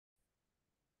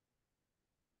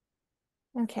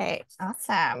Okay,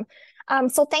 awesome.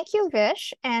 So thank you,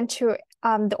 Vish, and to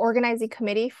the organizing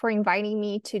committee for inviting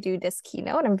me to do this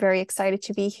keynote. I'm very excited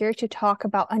to be here to talk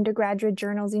about undergraduate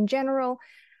journals in general,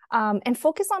 and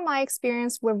focus on my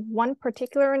experience with one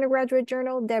particular undergraduate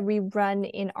journal that we run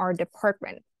in our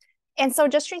department. And so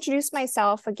just to introduce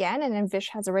myself again, and then Vish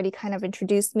has already kind of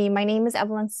introduced me, my name is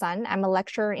Evelyn Sun. I'm a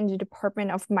lecturer in the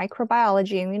Department of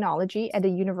Microbiology and Immunology at the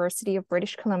University of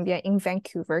British Columbia in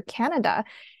Vancouver, Canada.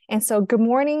 And so good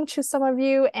morning to some of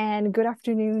you and good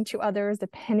afternoon to others,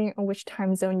 depending on which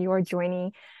time zone you are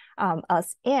joining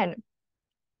us in.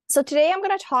 So today I'm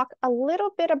going to talk a little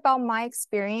bit about my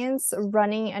experience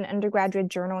running an undergraduate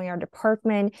journal in our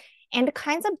department and the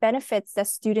kinds of benefits that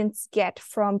students get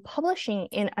from publishing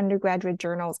in undergraduate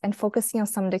journals and focusing on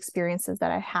some of the experiences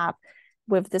that I have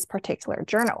with this particular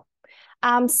journal.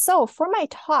 So for my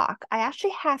talk, I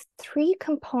actually have three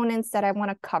components that I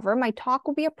want to cover. My talk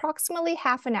will be approximately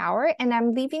half an hour, and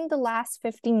I'm leaving the last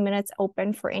 15 minutes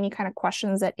open for any kind of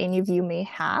questions that any of you may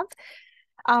have.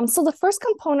 So the first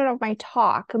component of my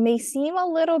talk may seem a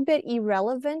little bit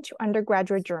irrelevant to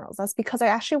undergraduate journals. That's because I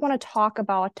actually want to talk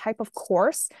about a type of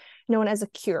course known as a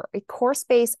CURE, a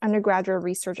course-based undergraduate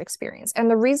research experience. And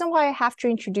the reason why I have to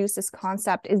introduce this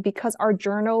concept is because our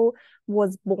journal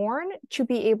was born to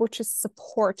be able to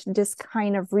support this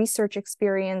kind of research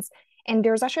experience. And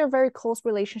there's actually a very close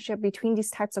relationship between these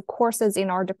types of courses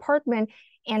in our department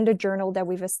and the journal that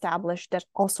we've established that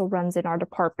also runs in our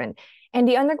department. And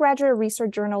the undergraduate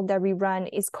research journal that we run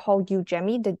is called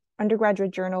UGEMI, the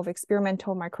Undergraduate Journal of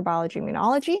Experimental Microbiology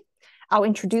Immunology. I'll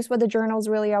introduce what the journal is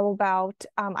really all about.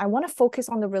 I want to focus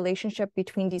on the relationship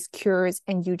between these cures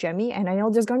and UGEMI, and I know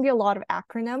there's going to be a lot of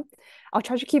acronym. I'll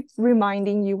try to keep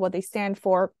reminding you what they stand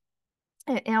for,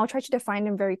 and I'll try to define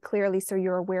them very clearly so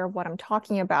you're aware of what I'm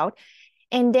talking about.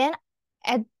 And then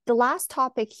at the last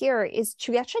topic here is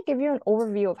to actually give you an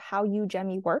overview of how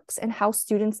UGEMI works and how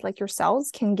students like yourselves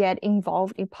can get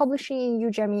involved in publishing in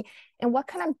UGEMI and what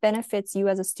kind of benefits you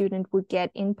as a student would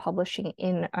get in publishing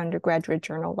in an undergraduate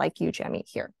journal like UGEMI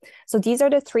here. So these are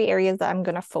the three areas that I'm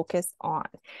going to focus on.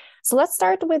 So let's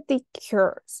start with the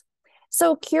cures.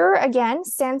 So CURE, again,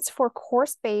 stands for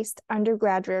Course-Based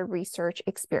Undergraduate Research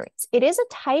Experience. It is a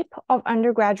type of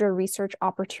undergraduate research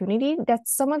opportunity that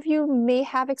some of you may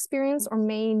have experienced or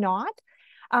may not.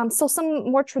 So some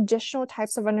more traditional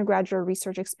types of undergraduate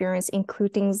research experience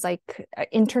include things like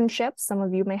internships. Some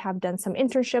of you may have done some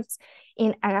internships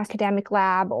in an academic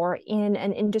lab or in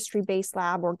an industry-based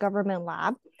lab or government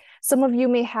lab. Some of you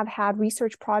may have had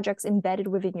research projects embedded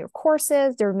within your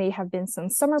courses. There may have been some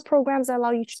summer programs that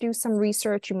allow you to do some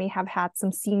research. You may have had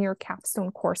some senior capstone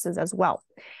courses as well.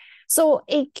 So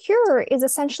a CURE is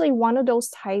essentially one of those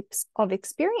types of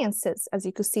experiences, as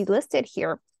you can see listed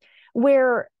here,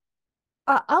 where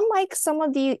unlike some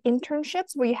of the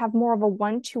internships where you have more of a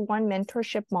one-to-one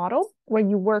mentorship model, where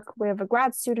you work with a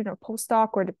grad student or postdoc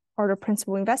or the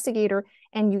principal investigator,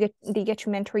 and they get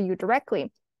to mentor you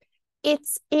directly,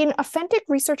 it's an authentic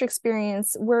research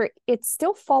experience where it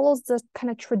still follows the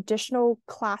kind of traditional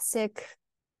classic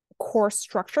course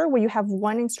structure where you have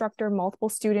one instructor, multiple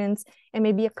students, and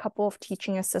maybe a couple of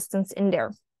teaching assistants in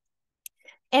there.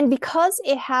 And because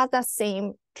it has that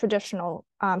same traditional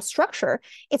structure,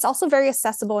 it's also very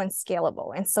accessible and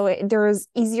scalable. And so there is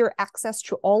easier access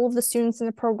to all of the students in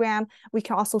the program. We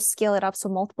can also scale it up so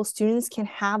multiple students can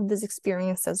have this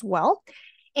experience as well.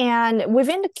 And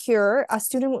within the CURE,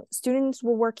 students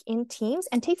will work in teams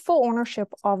and take full ownership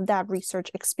of that research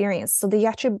experience. So they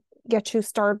actually get to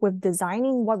start with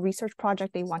designing what research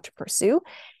project they want to pursue.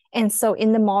 And so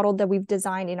in the model that we've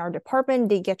designed in our department,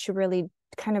 they get to really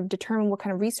kind of determine what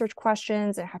kind of research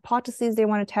questions and hypotheses they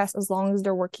want to test, as long as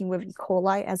they're working with E.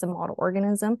 coli as a model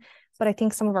organism. But I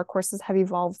think some of our courses have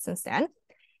evolved since then.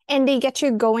 And they get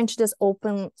to go into this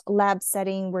open lab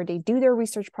setting where they do their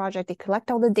research project, they collect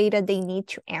all the data they need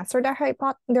to answer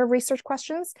their research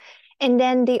questions, and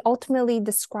then they ultimately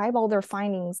describe all their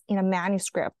findings in a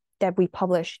manuscript that we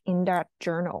publish in that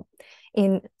journal,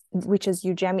 which is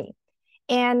UGEMI.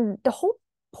 And the whole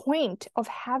point of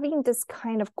having this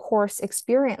kind of course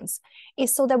experience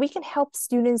is so that we can help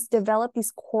students develop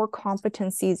these core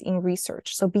competencies in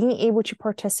research. So being able to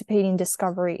participate in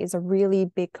discovery is a really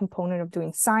big component of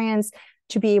doing science,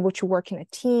 to be able to work in a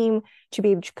team, to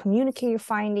be able to communicate your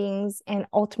findings, and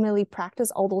ultimately practice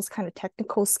all those kind of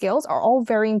technical skills are all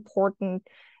very important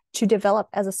to develop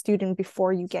as a student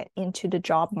before you get into the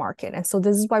job market. And so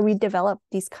this is why we develop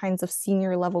these kinds of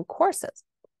senior level courses.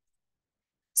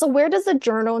 So where does the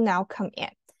journal now come in?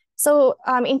 So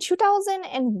in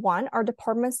 2001, our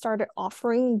department started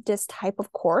offering this type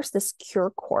of course, this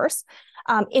CURE course,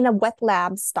 in a wet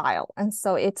lab style. And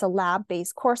so it's a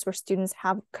lab-based course where students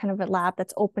have kind of a lab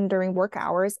that's open during work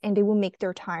hours, and they will make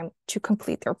their time to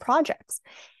complete their projects.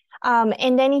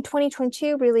 And then in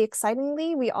 2022, really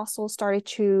excitingly, we also started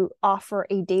to offer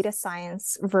a data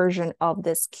science version of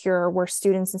this CURE where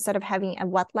students, instead of having a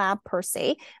wet lab per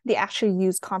se, they actually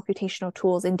use computational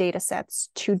tools and data sets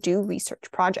to do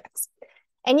research projects.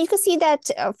 And you can see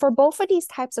that for both of these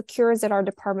types of CUREs that our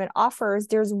department offers,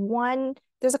 there's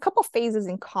a couple phases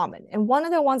in common. And one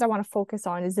of the ones I want to focus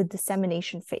on is the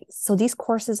dissemination phase. So these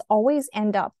courses always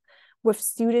end up with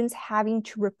students having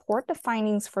to report the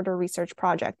findings for their research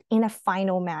project in a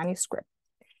final manuscript.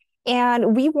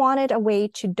 And we wanted a way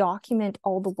to document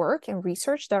all the work and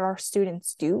research that our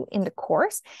students do in the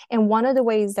course. And one of the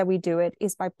ways that we do it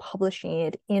is by publishing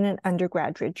it in an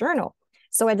undergraduate journal.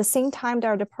 So at the same time that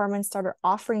our department started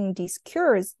offering these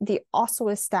CUREs, they also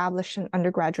established an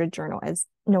undergraduate journal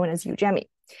known as UGEMI.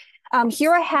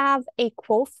 Here I have a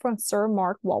quote from Sir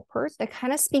Mark Walpert that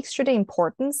kind of speaks to the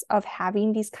importance of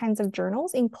having these kinds of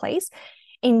journals in place,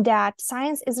 in that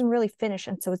science isn't really finished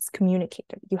until it's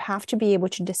communicated. You have to be able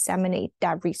to disseminate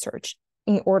that research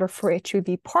in order for it to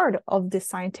be part of the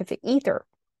scientific ether.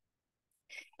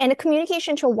 And the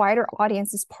communication to a wider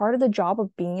audience is part of the job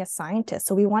of being a scientist.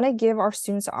 So we want to give our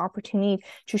students the opportunity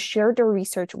to share their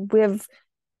research with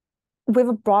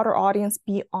a broader audience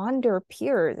beyond their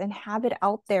peers and have it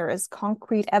out there as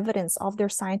concrete evidence of their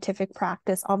scientific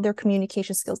practice, of their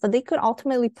communication skills that they could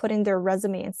ultimately put in their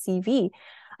resume and CV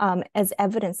as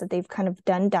evidence that they've kind of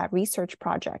done that research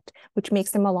project, which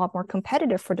makes them a lot more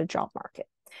competitive for the job market.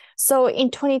 So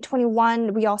in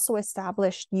 2021, we also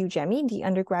established UGEMI, the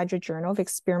Undergraduate Journal of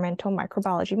Experimental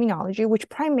Microbiology Immunology, which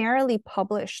primarily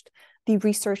published the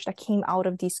research that came out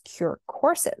of these CURE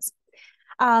courses.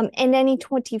 And then in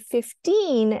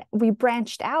 2015, we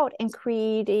branched out and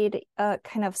created a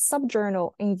kind of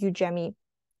subjournal in UGEMI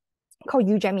called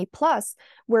UGEMI Plus,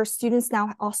 where students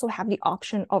now also have the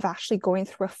option of actually going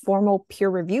through a formal peer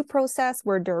review process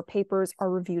where their papers are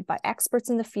reviewed by experts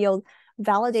in the field,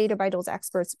 validated by those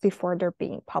experts before they're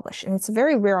being published. And it's a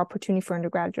very rare opportunity for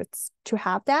undergraduates to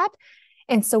have that.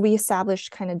 And so we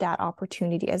established kind of that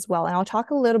opportunity as well. And I'll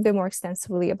talk a little bit more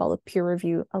extensively about the peer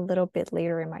review a little bit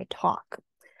later in my talk.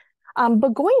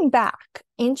 But going back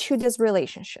into this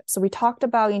relationship, so we talked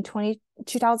about in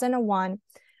 2001,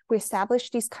 we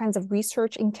established these kinds of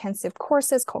research intensive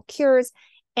courses called CUREs,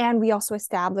 and we also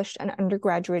established an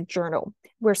undergraduate journal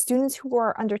where students who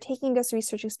are undertaking this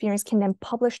research experience can then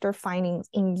publish their findings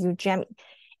in UGEMI.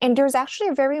 And there's actually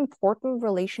a very important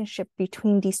relationship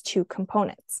between these two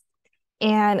components.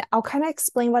 And I'll kind of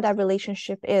explain what that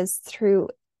relationship is through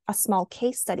a small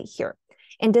case study here.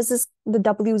 And this is the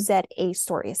WZA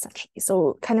story, essentially.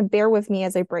 So kind of bear with me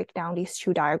as I break down these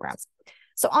two diagrams.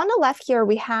 So on the left here,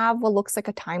 we have what looks like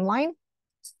a timeline,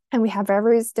 and we have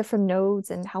various different nodes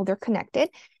and how they're connected.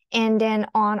 And then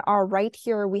on our right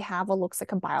here, we have what looks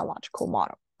like a biological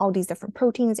model, all these different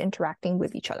proteins interacting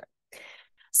with each other.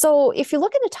 So if you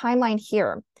look at the timeline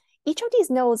here, each of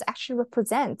these nodes actually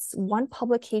represents one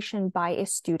publication by a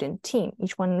student team,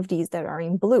 each one of these that are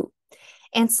in blue.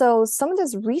 And so some of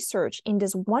this research in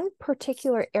this one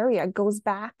particular area goes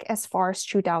back as far as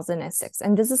 2006.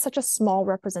 And this is such a small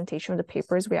representation of the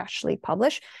papers we actually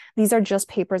publish. These are just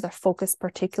papers that focus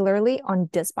particularly on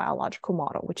this biological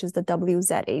model, which is the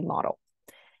WZA model.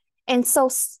 And so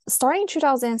starting in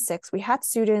 2006, we had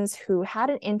students who had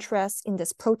an interest in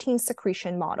this protein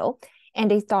secretion model.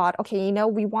 And they thought, okay,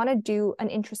 we want to do an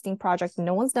interesting project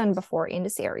no one's done before in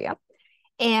this area.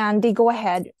 And they go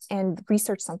ahead and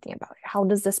research something about it. How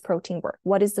does this protein work?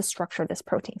 What is the structure of this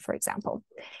protein, for example?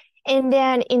 And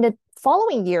then in the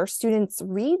following year, students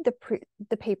read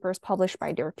the papers published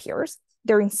by their peers.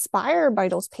 They're inspired by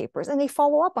those papers, and they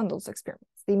follow up on those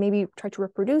experiments. They maybe try to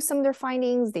reproduce some of their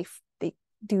findings. They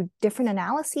do different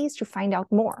analyses to find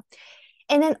out more.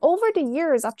 And then over the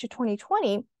years up to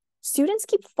 2020, students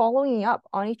keep following up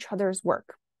on each other's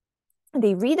work.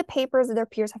 They read the papers that their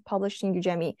peers have published in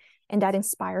UGEMI, and that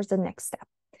inspires the next step.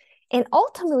 And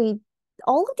ultimately,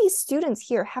 all of these students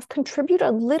here have contributed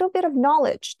a little bit of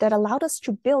knowledge that allowed us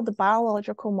to build the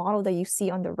biological model that you see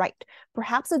on the right.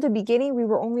 Perhaps at the beginning, we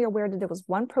were only aware that there was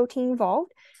one protein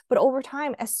involved, but over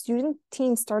time, as student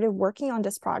teams started working on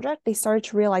this project, they started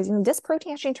to realize, this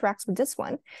protein actually interacts with this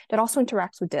one, that also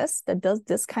interacts with this, that does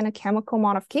this kind of chemical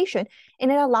modification.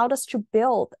 And it allowed us to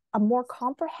build a more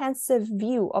comprehensive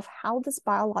view of how this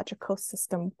biological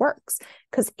system works,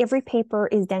 because every paper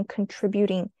is then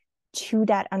contributing to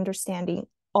that understanding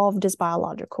of this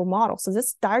biological model. So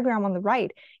this diagram on the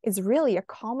right is really a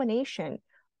culmination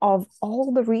of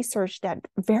all the research that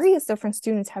various different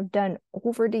students have done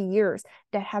over the years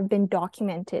that have been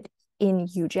documented in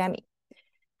UGEMI.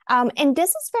 And this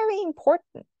is very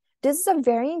important. This is a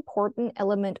very important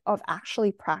element of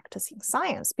actually practicing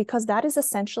science, because that is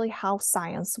essentially how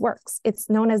science works. It's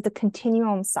known as the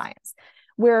continuum science,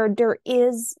 where there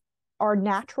is our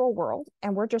natural world,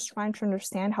 and we're just trying to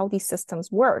understand how these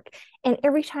systems work. And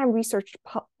every time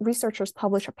researchers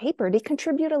publish a paper, they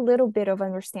contribute a little bit of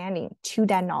understanding to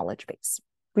that knowledge base.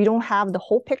 We don't have the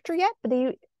whole picture yet, but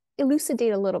they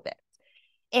elucidate a little bit.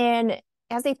 And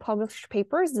as they publish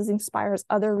papers, this inspires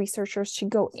other researchers to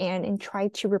go in and try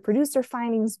to reproduce their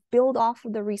findings, build off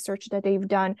of the research that they've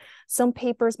done. Some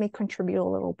papers may contribute a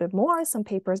little bit more, some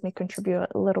papers may contribute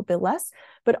a little bit less,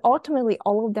 but ultimately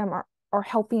all of them are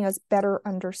helping us better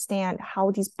understand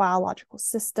how these biological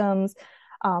systems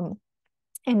and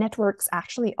networks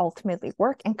actually ultimately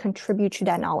work and contribute to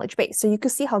that knowledge base. So you can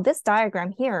see how this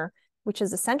diagram here, which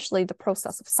is essentially the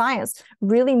process of science,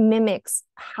 really mimics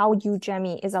how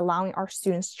UGEMI is allowing our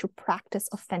students to practice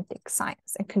authentic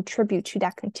science and contribute to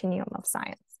that continuum of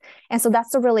science. And so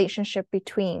that's the relationship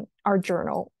between our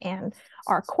journal and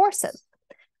our courses.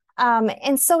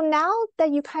 And so now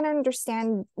that you kind of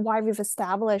understand why we've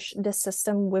established this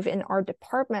system within our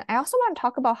department, I also want to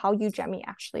talk about how UGEMI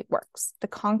actually works, the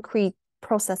concrete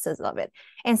processes of it.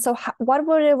 And so what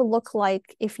would it look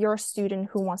like if you're a student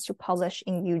who wants to publish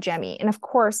in UGEMI? And of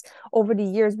course, over the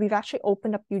years, we've actually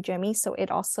opened up UGEMI so it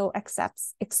also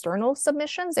accepts external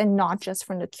submissions and not just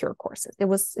from the CURE courses. It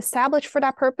was established for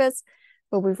that purpose,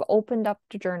 but we've opened up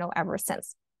the journal ever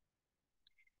since.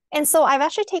 And so I've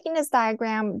actually taken this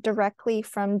diagram directly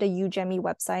from the UGEMI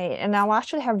website, and I'll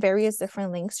actually have various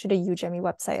different links to the UGEMI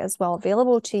website as well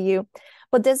available to you.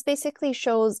 But this basically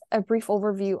shows a brief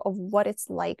overview of what it's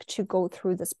like to go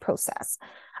through this process,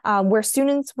 where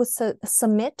students would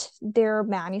submit their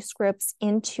manuscripts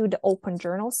into the open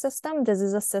journal system. This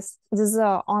is an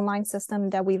online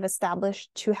system that we've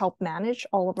established to help manage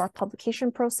all of our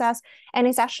publication process. And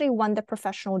it's actually one that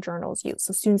professional journals use.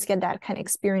 So students get that kind of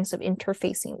experience of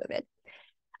interfacing with it.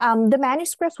 The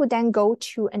manuscripts would then go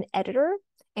to an editor,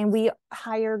 and we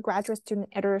hire graduate student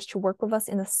editors to work with us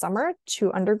in the summer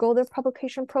to undergo their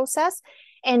publication process.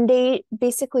 And they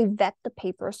basically vet the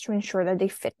papers to ensure that they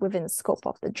fit within the scope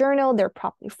of the journal, they're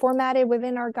properly formatted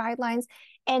within our guidelines.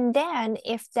 And then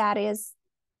if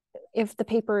the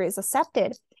paper is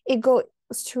accepted, it goes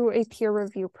through a peer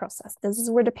review process. This is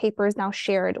where the paper is now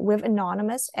shared with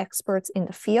anonymous experts in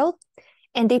the field,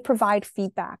 and they provide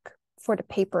feedback for the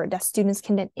paper that students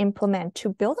can then implement to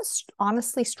build a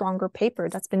honestly stronger paper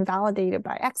that's been validated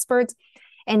by experts.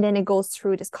 And then it goes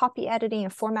through this copy editing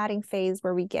and formatting phase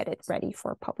where we get it ready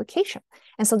for publication.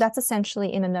 And so that's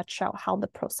essentially, in a nutshell, how the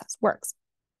process works.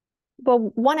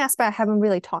 But one aspect I haven't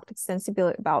really talked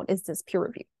extensively about is this peer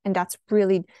review. And that's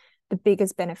really the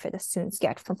biggest benefit that students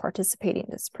get from participating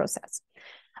in this process.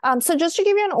 So just to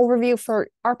give you an overview for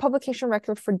our publication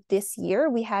record for this year,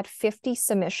 we had 50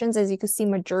 submissions. As you can see,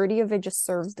 majority of it just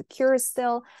serves the cures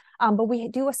still, but we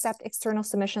do accept external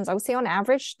submissions. I would say on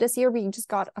average this year, we just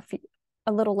got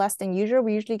a little less than usual.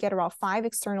 We usually get around 5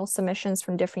 external submissions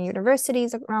from different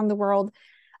universities around the world.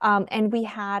 And we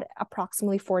had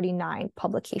approximately 49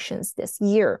 publications this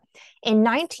year. And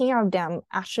 19 of them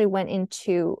actually went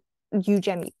into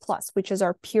UGEMI Plus, which is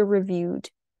our peer-reviewed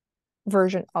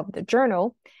version of the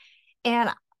journal.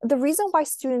 And the reason why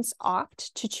students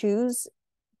opt to choose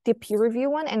the peer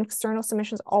review one, and external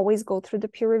submissions always go through the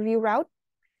peer review route,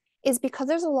 is because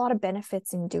there's a lot of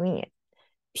benefits in doing it.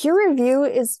 Peer review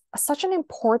is such an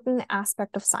important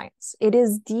aspect of science. It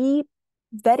is the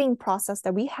vetting process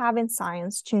that we have in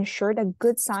science to ensure that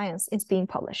good science is being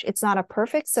published. It's not a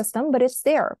perfect system, but it's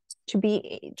there to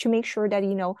make sure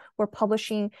that, we're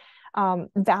publishing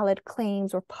valid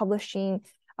claims, we're publishing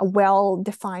a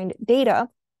well-defined data,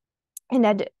 and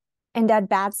that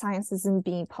bad science isn't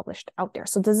being published out there.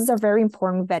 So this is a very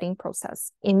important vetting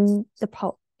process in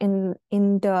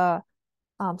the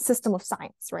system of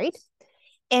science, right?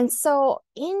 And so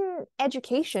in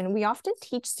education, we often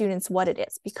teach students what it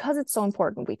is because it's so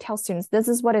important. We tell students, this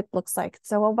is what it looks like.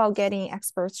 It's all about getting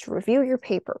experts to review your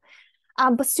paper.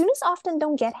 But students often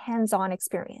don't get hands-on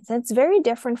experience. And it's very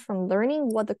different from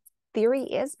learning what the theory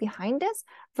is behind this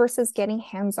versus getting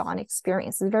hands-on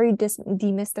experience. It's very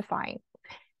demystifying.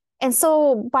 And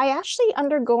so by actually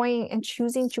undergoing and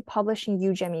choosing to publish in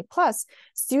UGEMI Plus,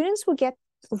 students will get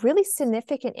really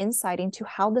significant insight into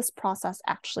how this process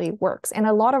actually works. And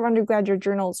a lot of undergraduate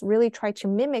journals really try to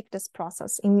mimic this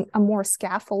process in a more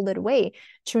scaffolded way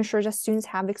to ensure that students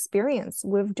have experience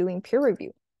with doing peer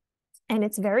review. and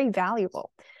it's very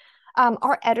valuable.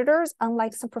 Our editors,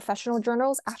 unlike some professional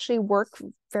journals, actually work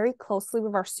very closely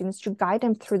with our students to guide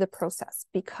them through the process,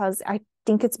 because I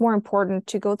think it's more important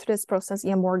to go through this process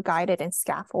in a more guided and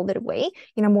scaffolded way,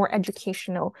 in a more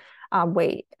educational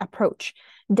approach,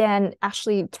 than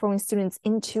actually throwing students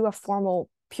into a formal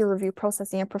peer review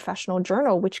process in a professional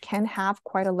journal, which can have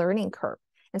quite a learning curve.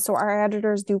 And so our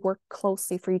editors do work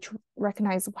closely for you to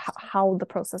recognize how the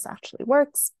process actually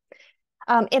works.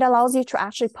 It allows you to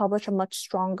actually publish a much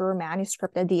stronger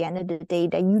manuscript at the end of the day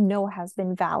that you know has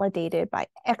been validated by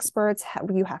experts.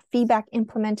 You have feedback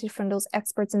implemented from those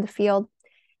experts in the field.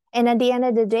 And at the end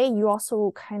of the day, you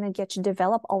also kind of get to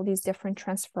develop all these different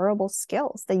transferable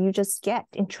skills that you just get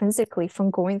intrinsically from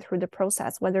going through the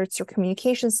process, whether it's your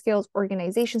communication skills,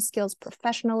 organization skills,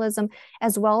 professionalism,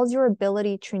 as well as your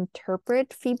ability to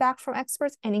interpret feedback from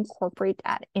experts and incorporate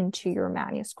that into your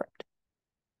manuscript.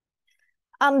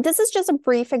 This is just a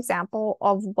brief example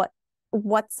of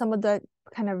what some of the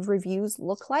kind of reviews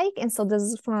look like. And so this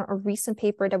is from a recent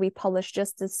paper that we published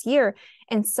just this year.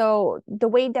 And so the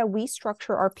way that we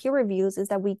structure our peer reviews is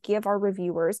that we give our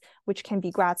reviewers, which can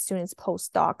be grad students,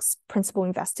 postdocs, principal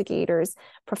investigators,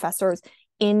 professors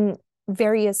in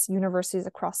various universities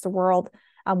across the world,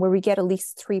 where we get at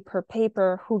least 3 per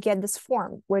paper, who get this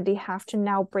form where they have to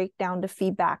now break down the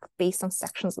feedback based on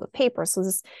sections of the paper. So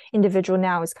this individual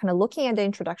now is kind of looking at the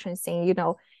introduction and saying, you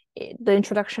know, the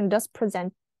introduction does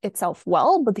present itself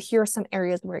well, but here are some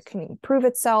areas where it can improve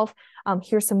itself.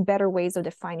 Here's some better ways of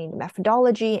defining the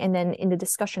methodology. And then in the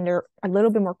discussion, they're a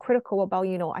little bit more critical about,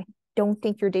 you know, I don't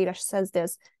think your data says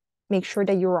this. Make sure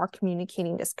that you are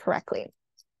communicating this correctly.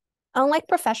 Unlike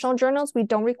professional journals, we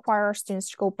don't require our students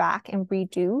to go back and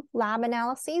redo lab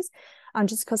analyses,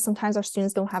 just because sometimes our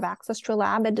students don't have access to a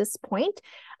lab at this point.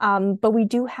 But we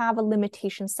do have a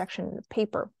limitation section in the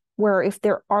paper, where if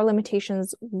there are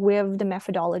limitations with the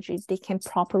methodologies, they can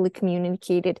properly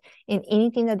communicate it, and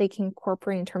anything that they can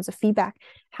incorporate in terms of feedback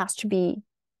has to be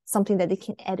something that they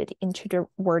can edit into the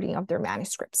wording of their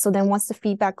manuscript. So then once the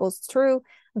feedback goes through,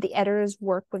 the editors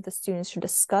work with the students to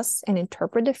discuss and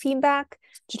interpret the feedback,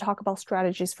 to talk about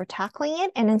strategies for tackling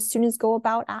it, and then students go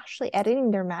about actually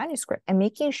editing their manuscript and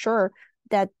making sure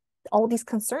that all these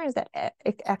concerns that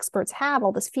experts have,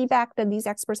 all this feedback that these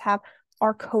experts have,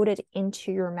 are coded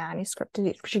into your manuscript,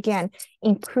 which again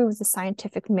improves the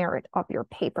scientific merit of your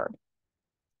paper.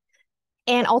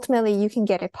 And ultimately, you can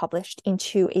get it published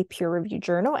into a peer-reviewed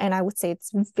journal. And I would say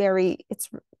it's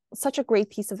such a great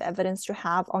piece of evidence to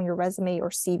have on your resume or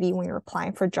CV when you're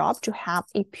applying for a job, to have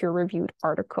a peer-reviewed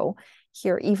article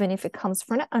here, even if it comes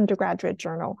from an undergraduate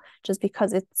journal, just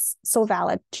because it's so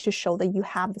valid to show that you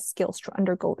have the skills to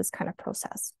undergo this kind of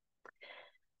process.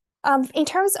 In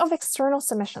terms of external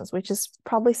submissions, which is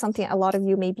probably something a lot of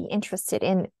you may be interested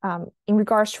in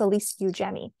regards to at least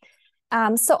UGEMI.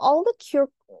 So all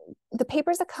the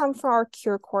papers that come from our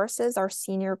CURE courses, our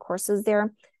senior courses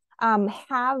there,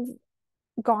 have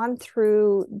gone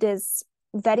through this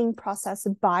vetting process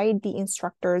by the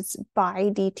instructors,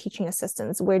 by the teaching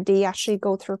assistants, where they actually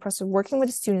go through a process of working with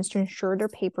the students to ensure their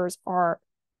papers are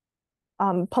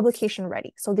publication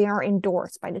ready. So they are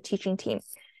endorsed by the teaching team.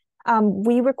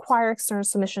 We require external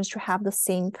submissions to have the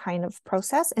same kind of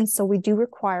process. And so we do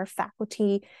require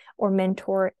faculty or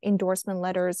mentor endorsement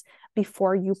letters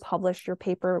before you publish your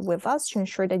paper with us, to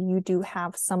ensure that you do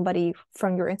have somebody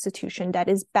from your institution that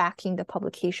is backing the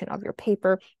publication of your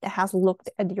paper, that has looked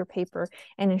at your paper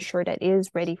and ensure that it is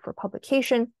ready for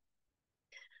publication.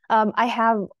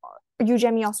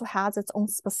 UGEMI also has its own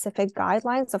specific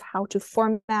guidelines of how to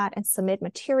format and submit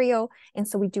material. And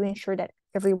so we do ensure that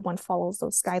everyone follows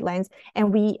those guidelines,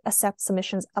 and we accept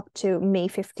submissions up to May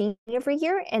 15th every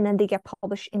year, and then they get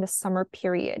published in the summer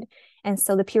period. And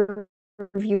so the peer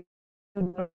review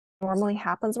normally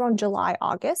happens around July,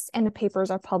 August, and the papers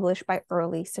are published by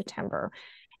early September.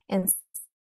 And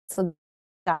so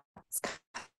that's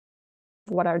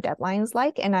what our deadline is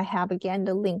like. And I have, again,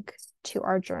 the link to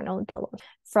our journal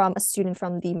from a student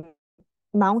from the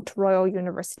Mount Royal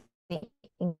University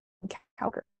in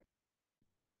Calgary.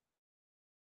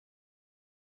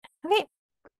 Okay.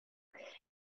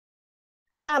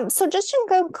 So just to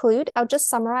conclude, I'll just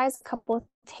summarize a couple of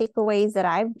takeaways that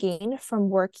I've gained from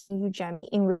working UGEMI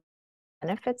in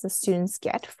benefits the students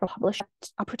get from publishing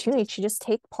opportunity to just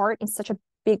take part in such a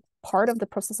big part of the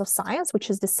process of science, which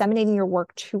is disseminating your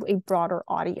work to a broader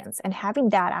audience, and having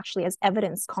that actually as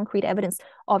evidence, concrete evidence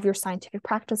of your scientific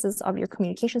practices, of your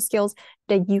communication skills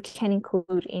that you can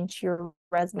include into your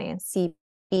resume and CV,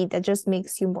 that just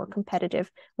makes you more competitive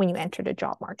when you enter the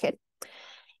job market.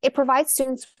 It provides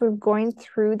students with going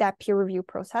through that peer review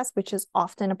process, which is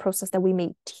often a process that we may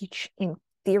teach in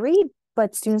theory,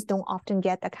 but students don't often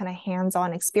get that kind of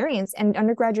hands-on experience. And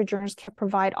undergraduate journals can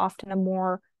provide often a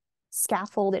more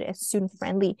scaffolded and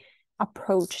student-friendly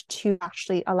approach to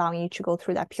actually allowing you to go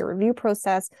through that peer review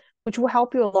process, which will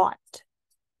help you a lot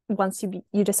once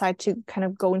you decide to kind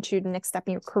of go into the next step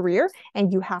in your career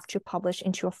and you have to publish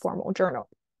into a formal journal.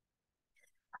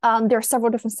 There are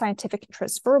several different scientific and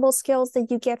transferable skills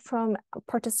that you get from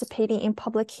participating in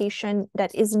publication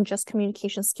that isn't just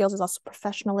communication skills, it's also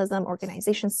professionalism,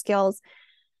 organization skills.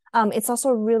 It's also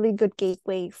a really good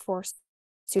gateway for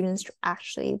students to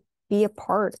actually be a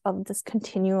part of this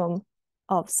continuum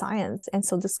of science. And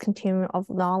so this continuum of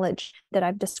knowledge that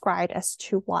I've described as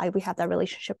to why we have that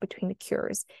relationship between the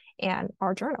cures and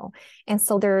our journal. And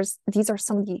so these are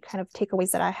some of the kind of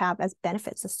takeaways that I have as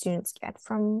benefits that students get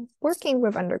from working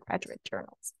with undergraduate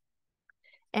journals.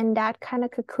 And that kind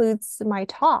of concludes my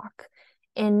talk.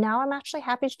 And now I'm actually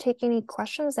happy to take any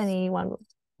questions that anyone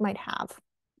might have.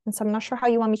 And so I'm not sure how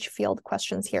you want me to field the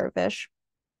questions here, Vish.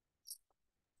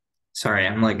 Sorry,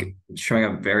 I'm like showing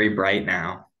up very bright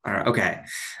now. Okay.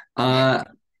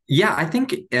 Yeah, I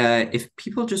think if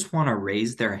people just want to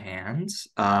raise their hands,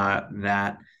 like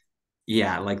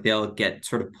they'll get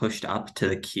sort of pushed up to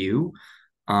the queue.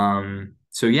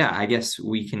 So yeah, I guess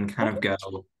we can kind of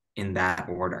go in that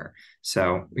order.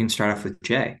 So we can start off with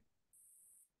Jay.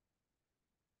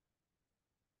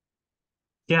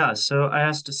 Yeah, so I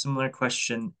asked a similar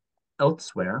question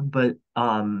elsewhere, but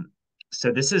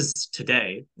so this is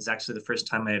actually the first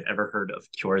time I have ever heard of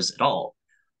cures at all.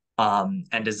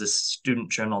 And as a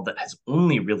student journal that has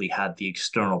only really had the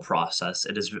external process,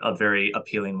 it is a very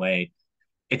appealing way.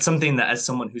 It's something that, as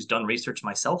someone who's done research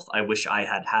myself, I wish I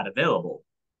had had available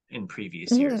in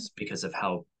previous years because of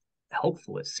how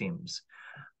helpful it seems.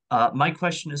 My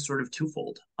question is sort of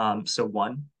twofold. So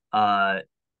one, at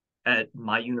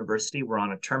my university, we're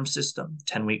on a term system,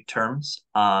 10-week terms,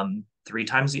 3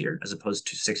 times a year, as opposed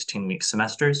to 16-week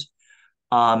semesters.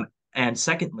 And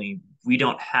secondly, we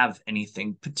don't have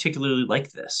anything particularly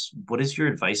like this. What is your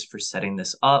advice for setting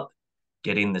this up,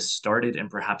 getting this started, and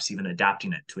perhaps even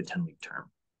adapting it to a 10-week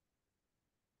term?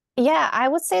 Yeah, I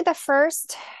would say the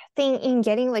first thing in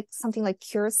getting like something like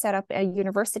Cures set up at a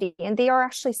university, and they are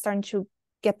actually starting to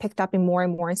get picked up in more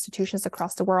and more institutions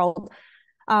across the world.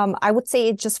 I would say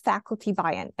it's just faculty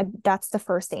buy-in. That's the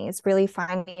first thing. It's really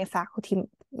finding a faculty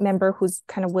member who's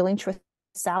kind of willing to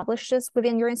establish this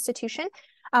within your institution.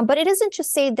 But it isn't to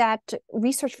say that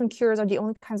research from Cures are the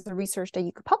only kinds of research that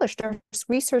you could publish. There's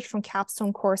research from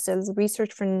capstone courses,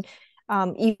 research from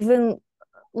even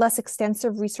less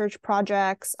extensive research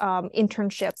projects,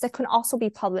 internships that can also be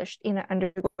published in an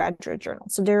undergraduate journal.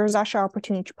 So there's actually an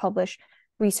opportunity to publish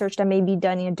research that may be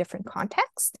done in a different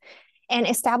context. And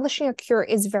establishing a cure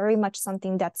is very much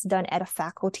something that's done at a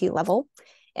faculty level.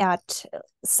 There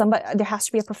has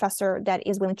to be a professor that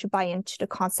is willing to buy into the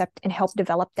concept and help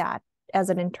develop that as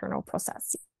an internal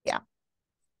process. Yeah.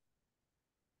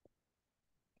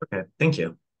 Okay, thank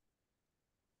you.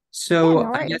 So no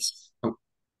I worries.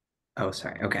 guess,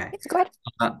 sorry. Okay. Go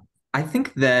ahead. I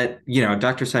think that,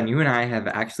 Dr. Sun, you and I have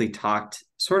actually talked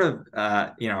sort of,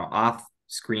 off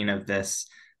screen of this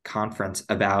conference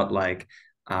about like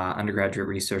undergraduate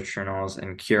research journals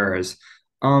and cures.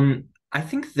 I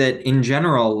think that in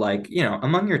general, like,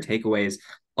 among your takeaways,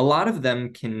 a lot of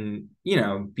them can,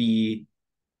 be,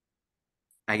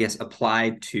 I guess,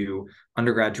 applied to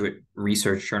undergraduate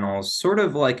research journals, sort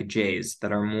of like J's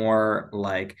that are more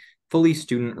like fully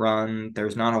student run.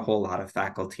 There's not a whole lot of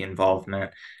faculty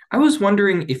involvement. I was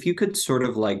wondering if you could sort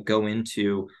of like go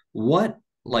into what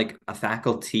like a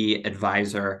faculty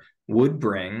advisor would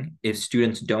bring if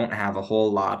students don't have a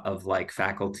whole lot of like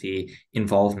faculty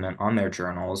involvement on their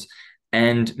journals,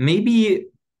 and maybe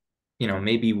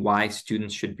why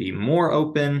students should be more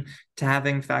open to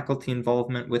having faculty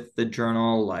involvement with the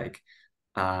journal, like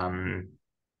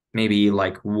maybe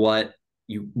like what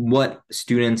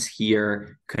students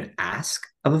here could ask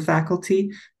of a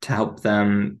faculty to help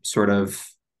them sort of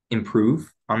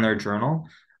improve on their journal,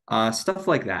 stuff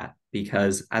like that.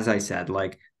 Because as I said,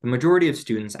 like the majority of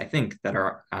students, I think, that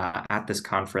are at this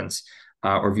conference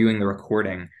or viewing the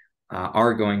recording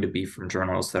are going to be from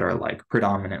journals that are like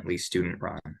predominantly student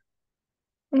run.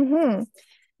 Mm-hmm.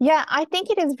 Yeah, I think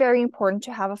it is very important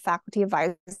to have a faculty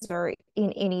advisor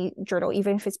in any journal,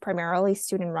 even if it's primarily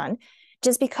student run,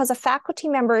 just because a faculty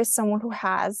member is someone who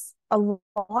has a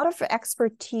lot of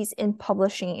expertise in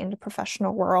publishing in the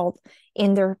professional world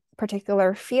in their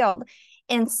particular field.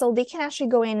 And so they can actually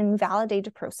go in and validate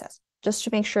the process just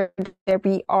to make sure that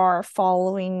we are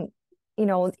following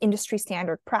industry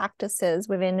standard practices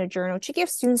within the journal to give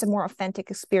students a more authentic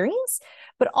experience,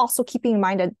 but also keeping in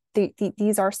mind that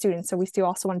these are students, so we still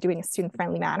also want to do it in a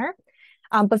student-friendly manner.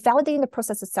 But validating the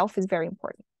process itself is very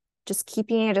important. Just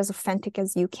keeping it as authentic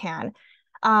as you can.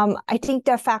 I think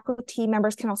that faculty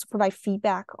members can also provide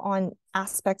feedback on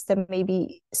aspects that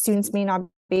maybe students may not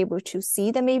be able to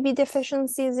see that may be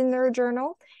deficiencies in their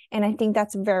journal. And I think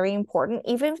that's very important.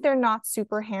 Even if they're not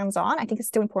super hands-on, I think it's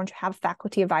still important to have a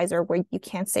faculty advisor where you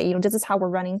can say, this is how we're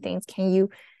running things. Can you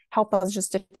help us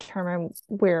just determine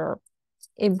where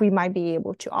we might be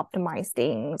able to optimize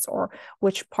things, or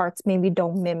which parts maybe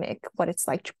don't mimic what it's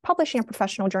like to publish in a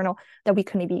professional journal that we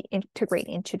can maybe integrate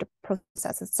into the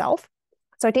process itself.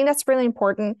 So I think that's really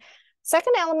important.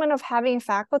 Second element of having a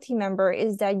faculty member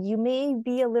is that you may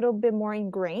be a little bit more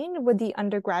ingrained with the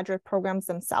undergraduate programs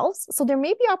themselves. So there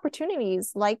may be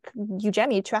opportunities like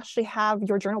UGEMI to actually have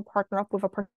your journal partner up with a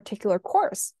particular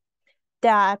course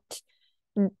that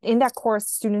in that course,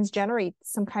 students generate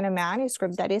some kind of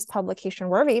manuscript that is publication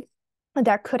worthy, and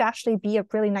that could actually be a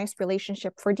really nice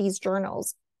relationship for these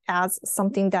journals as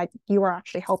something that you are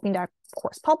actually helping that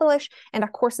course publish, and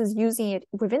that course is using it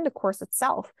within the course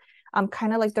itself,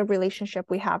 kind of like the relationship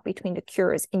we have between the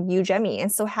cures and UGEMI.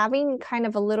 And so having kind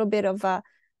of a little bit of a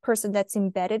person that's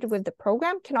embedded with the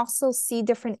program can also see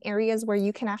different areas where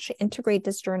you can actually integrate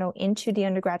this journal into the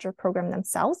undergraduate program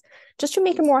themselves, just to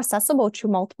make it more accessible to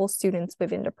multiple students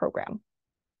within the program.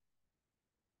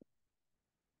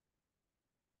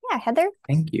 Yeah, Heather?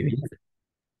 Thank you.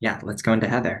 Yeah, let's go into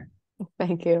Heather.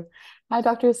 Thank you. Hi,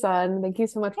 Dr. Sun. Thank you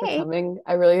so much for Hey. coming.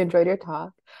 I really enjoyed your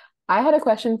talk. I had a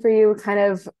question for you, kind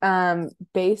of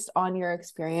based on your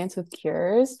experience with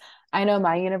cures. I know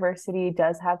my university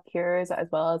does have cures as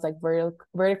well as like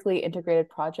vertically integrated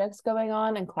projects going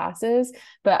on in classes,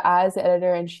 but as the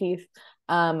editor-in-chief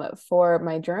for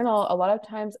my journal, a lot of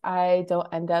times I don't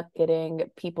end up getting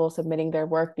people submitting their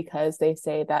work because they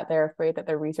say that they're afraid that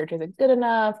their research isn't good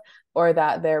enough, or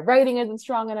that their writing isn't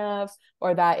strong enough,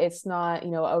 or that it's not,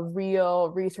 a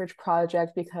real research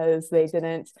project because they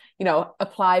didn't,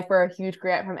 apply for a huge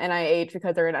grant from NIH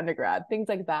because they're an undergrad, things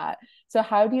like that. So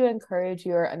how do you encourage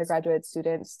your undergraduate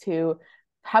students to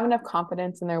have enough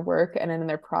confidence in their work and in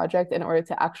their project in order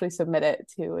to actually submit it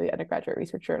to the undergraduate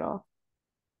research journal?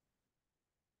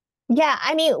 Yeah,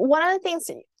 I mean, one of the things,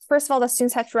 first of all, the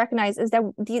students have to recognize is that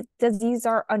these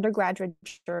are undergraduate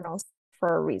journals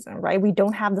for a reason, right? We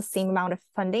don't have the same amount of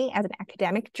funding as an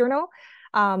academic journal.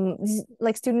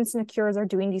 Like students in the cures are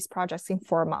doing these projects in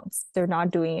 4 months. They're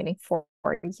not doing it in 4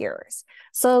 years.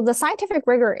 So the scientific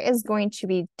rigor is going to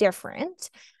be different.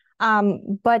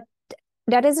 But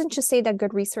that isn't to say that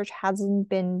good research hasn't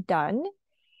been done.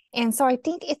 And so I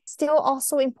think it's still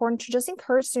also important to just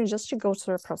encourage students just to go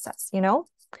through the process,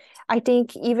 I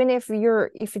think even if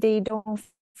they don't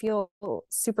feel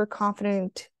super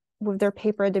confident with their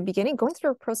paper at the beginning, going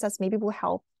through a process maybe will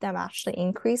help them actually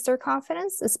increase their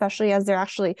confidence, especially as they're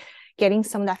actually getting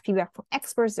some of that feedback from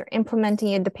experts, they're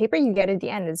implementing it. The paper you get at the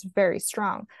end is very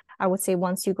strong, I would say,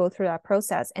 once you go through that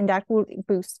process, and that will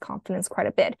boost confidence quite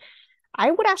a bit. I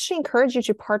would actually encourage you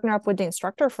to partner up with the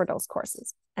instructor for those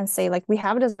courses and say, like, we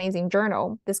have this amazing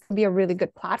journal. This could be a really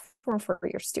good platform for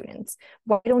your students.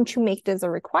 Why don't you make this a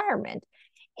requirement?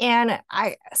 And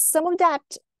some of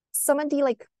the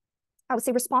like, I would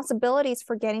say, responsibilities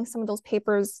for getting some of those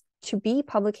papers to be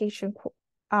publication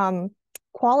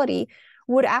quality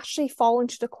would actually fall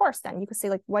into the course. Then you could say,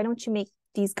 like, why don't you make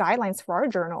these guidelines for our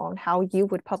journal on how you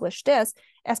would publish this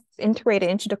as integrated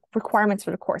into the requirements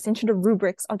for the course, into the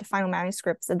rubrics of the final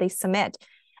manuscripts that they submit.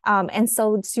 And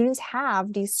so students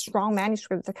have these strong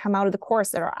manuscripts that come out of the course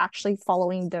that are actually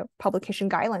following the publication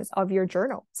guidelines of your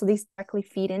journal. So these directly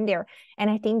feed in there. And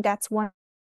I think that's one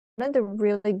of the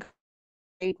really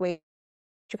great ways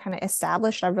to kind of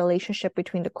establish that relationship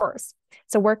between the course.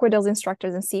 So work with those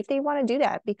instructors and see if they want to do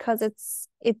that, because it's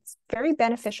very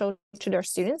beneficial to their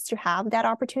students to have that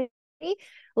opportunity.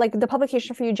 Like the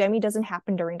publication for UGEMI doesn't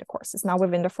happen during the course. It's not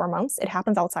within the 4 months. It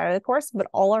happens outside of the course, but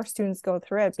all our students go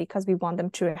through it because we want them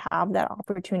to have that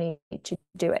opportunity to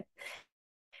do it.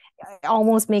 I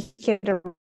almost make it a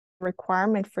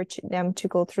requirement for them to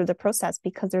go through the process,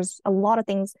 because there's a lot of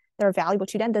things that are valuable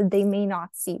to them that they may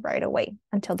not see right away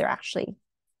until they're actually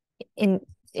in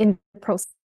the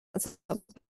process.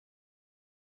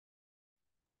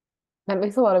 That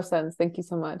makes a lot of sense. Thank you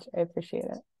so much. I appreciate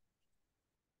it.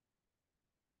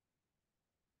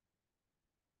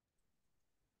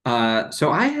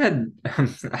 So I had,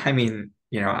 I mean,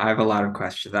 I have a lot of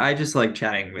questions. I just like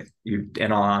chatting with you,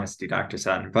 in all honesty, Dr.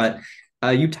 Sun. But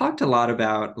you talked a lot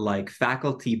about like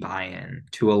faculty buy-in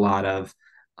to a lot of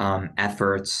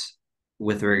efforts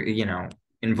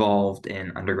involved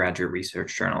in undergraduate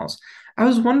research journals. I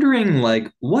was wondering,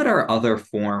 like, what are other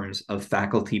forms of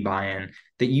faculty buy-in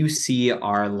that you see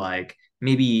are like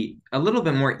maybe a little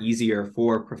bit more easier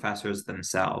for professors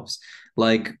themselves?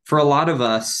 Like for a lot of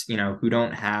us, who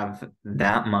don't have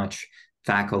that much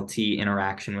faculty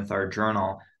interaction with our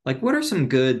journal, like what are some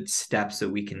good steps that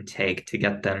we can take to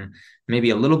get them maybe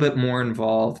a little bit more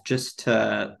involved, just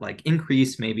to like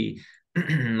increase maybe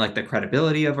like the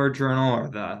credibility of our journal, or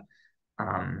the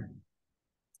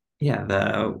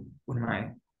what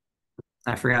am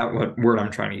I forgot what word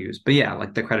I'm trying to use, but yeah,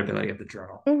 like the credibility of the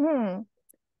journal. Mm-hmm.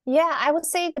 Yeah, I would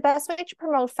say the best way to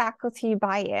promote faculty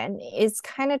buy-in is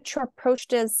kind of to approach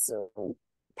this.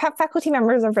 Faculty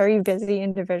members are very busy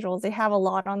individuals. They have a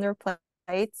lot on their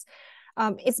plates.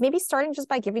 It's maybe starting just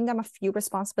by giving them a few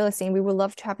responsibilities, saying we would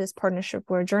love to have this partnership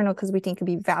with a journal because we think it'd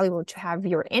be valuable to have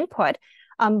your input.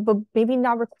 But maybe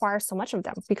not require so much of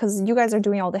them, because you guys are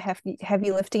doing all the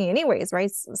heavy lifting anyways, right?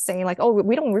 Saying like, oh,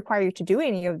 we don't require you to do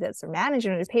any of this or manage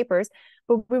any of the papers,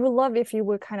 but we would love if you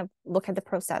would kind of look at the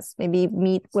process, maybe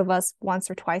meet with us once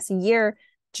or twice a year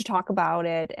to talk about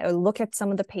it, or look at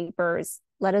some of the papers,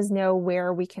 let us know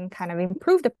where we can kind of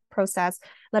improve the process,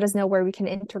 let us know where we can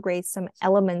integrate some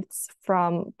elements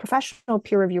from professional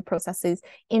peer review processes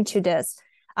into this.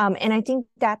 And I think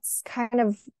that's kind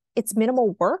of, it's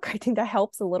minimal work. I think that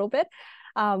helps a little bit.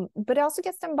 But it also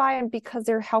gets them buy-in because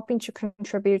they're helping to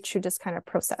contribute to this kind of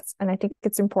process. And I think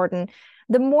it's important.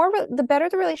 The better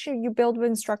the relationship you build with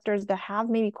instructors that have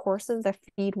maybe courses that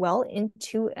feed well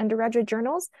into undergraduate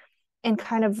journals, and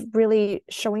kind of really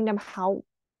showing them how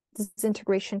this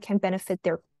integration can benefit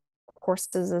their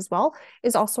courses as well,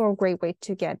 is also a great way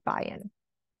to get buy-in.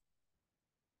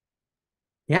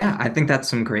 Yeah, I think that's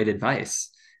some great advice.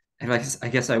 I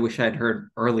guess I wish I'd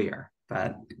heard earlier,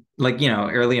 but like,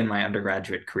 early in my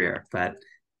undergraduate career. But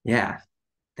yeah,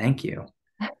 thank you.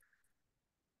 Yeah.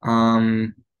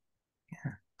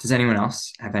 Does anyone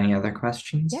else have any other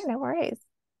questions? Yeah, no worries.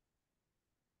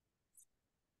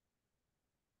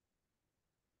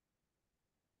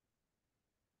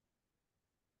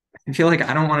 I feel like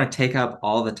I don't want to take up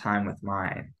all the time with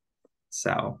mine.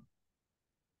 So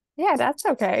yeah, that's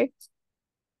okay.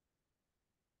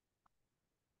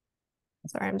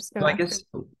 Sorry, I'm just so I gonna. guess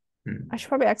I should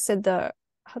probably exit the.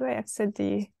 How do I exit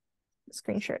the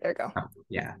screen share? There you go.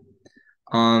 Yeah.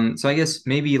 So I guess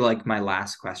maybe like my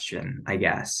last question, I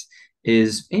guess,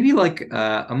 is maybe like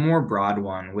a more broad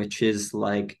one, which is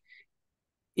like,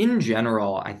 in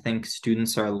general, I think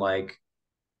students are like,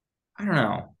 I don't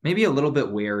know, maybe a little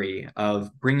bit wary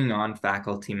of bringing on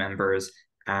faculty members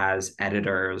as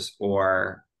editors,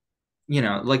 or,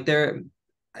 like they're,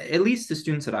 at least the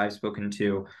students that I've spoken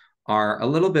to are a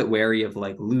little bit wary of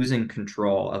like losing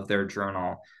control of their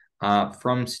journal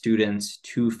from students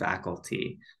to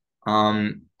faculty.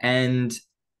 And I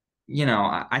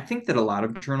think that a lot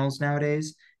of journals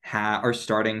nowadays are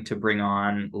starting to bring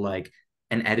on like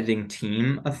an editing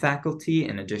team of faculty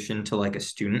in addition to like a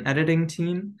student editing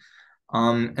team.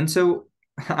 And so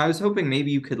I was hoping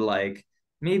maybe you could like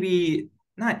maybe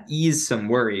not ease some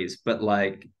worries, but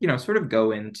like, sort of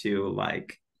go into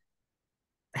like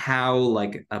how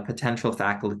like a potential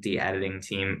faculty editing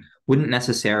team wouldn't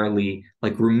necessarily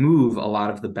like remove a lot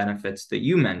of the benefits that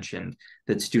you mentioned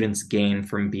that students gain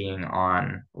from being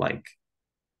on like,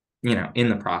 in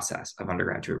the process of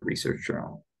undergraduate research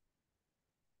journal.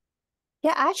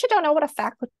 Yeah, I actually don't know what a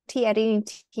faculty editing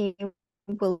team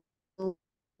will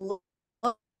look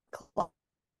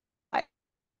like,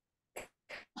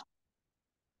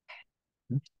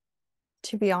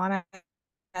 to be honest.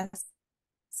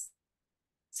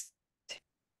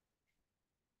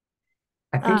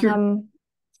 I think you're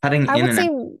cutting I in would and say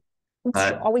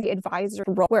out. always advisor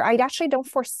role, where I actually don't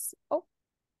force. Oh,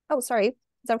 sorry. Is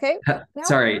that okay now?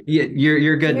 Sorry,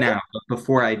 you're good Can you hear me? now. But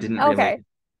before I didn't Okay. really.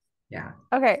 Yeah.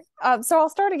 Okay. So I'll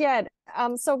start again.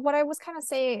 So what I was kind of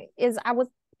saying is I would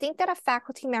think that a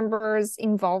faculty member's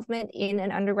involvement in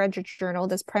an undergraduate journal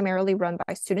that's primarily run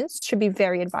by students should be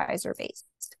very advisor based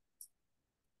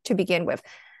to begin with.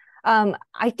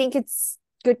 I think it's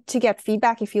good to get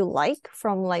feedback, if you like,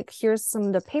 from like, here's some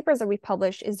of the papers that we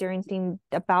published. Is there anything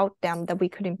about them that we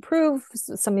could improve?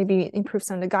 So maybe improve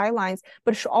some of the guidelines,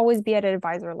 but it should always be at an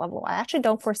advisor level. I actually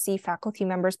don't foresee faculty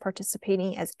members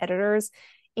participating as editors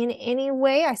in any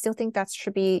way. I still think that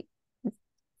should be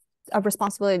a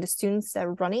responsibility of the students that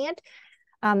are running it.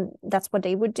 That's what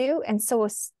they would do. And so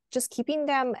just keeping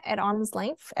them at arm's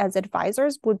length as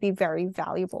advisors would be very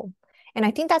valuable. And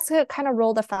I think that's the kind of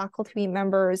role that faculty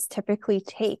members typically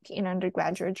take in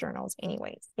undergraduate journals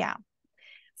anyways. Yeah.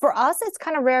 For us, it's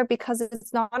kind of rare because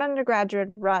it's not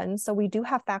undergraduate run. So we do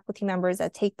have faculty members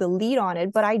that take the lead on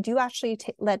it, but I do actually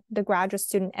let the graduate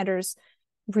student editors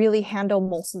really handle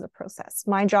most of the process.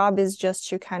 My job is just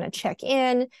to kind of check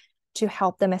in, to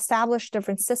help them establish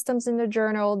different systems in the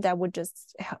journal that would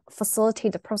just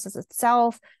facilitate the process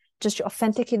itself, just to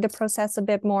authenticate the process a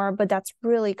bit more. But that's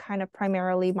really kind of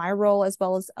primarily my role, as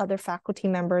well as other faculty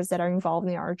members that are involved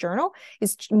in our journal,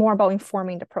 is more about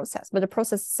informing the process. But the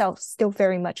process itself is still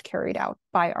very much carried out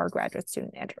by our graduate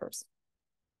student editors.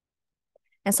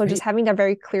 And so just having that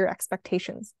very clear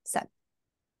expectations set.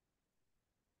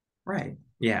 Right.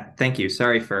 Yeah. Thank you.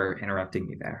 Sorry for interrupting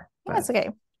you there. That's okay.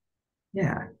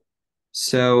 Yeah.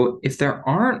 So if there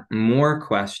aren't more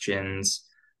questions,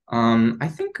 I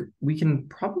think we can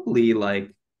probably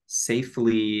like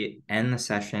safely end the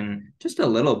session just a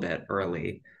little bit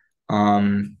early.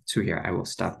 So here, I will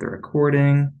stop the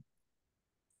recording.